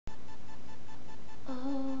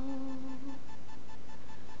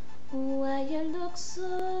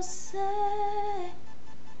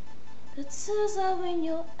tears are in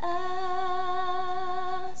your eyes.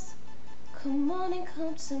 Come on and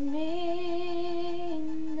come to me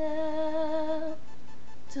now.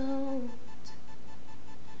 Don't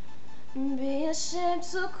be ashamed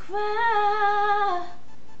to cry.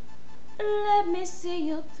 Let me see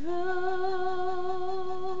you through,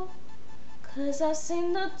 'cause I've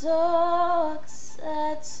seen the dark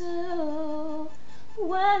side too.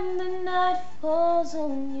 When the night falls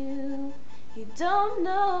on you, you don't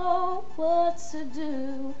know what to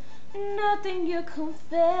do. Nothing you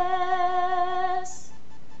confess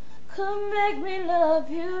could make me love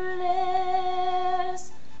you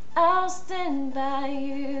less. I'll stand by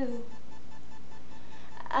you.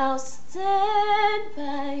 I'll stand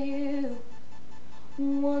by you.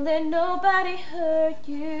 Won't let nobody hurt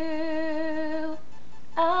you.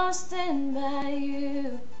 I'll stand by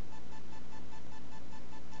you.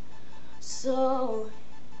 So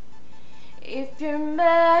if you're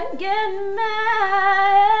mad, get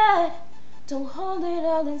mad. Don't hold it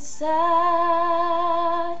all inside.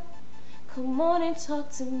 Come on and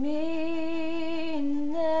talk to me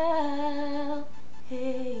now.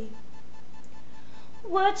 Hey,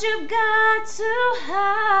 what you've got to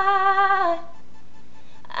hide,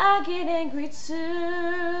 I get angry too.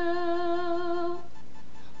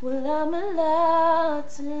 Well, I'm allowed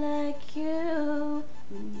to like you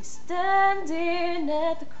when you're standing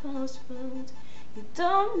at the crossroads. You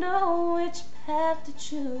don't know which path to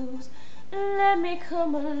choose. Let me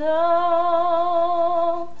come along,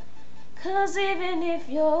 'cause even if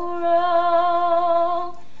you're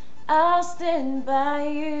wrong, I'll stand by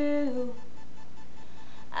you.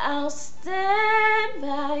 I'll stand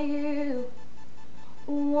by you.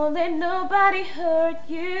 Won't let nobody hurt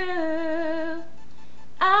you.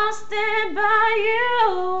 I'll stand by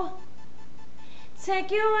you.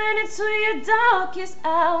 Take you into your darkest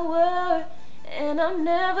hour, and I'll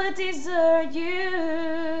never desert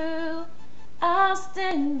you. I'll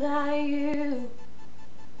stand by you.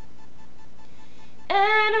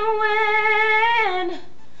 And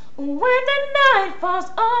when the night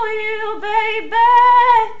falls on you, baby,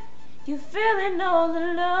 you're feeling all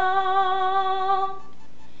alone,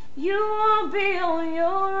 you won't be on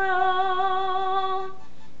your own.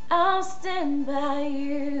 I'll stand by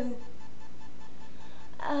you.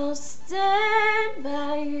 I'll stand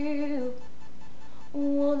by you.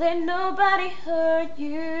 Won't let nobody hurt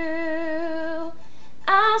you.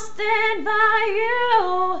 I'll stand by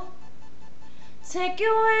you. Take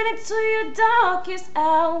you into your darkest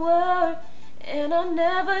hour, and I'll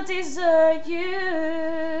never desert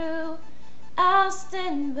you. I'll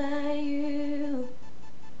stand by you.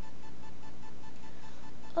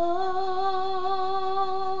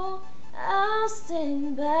 Oh.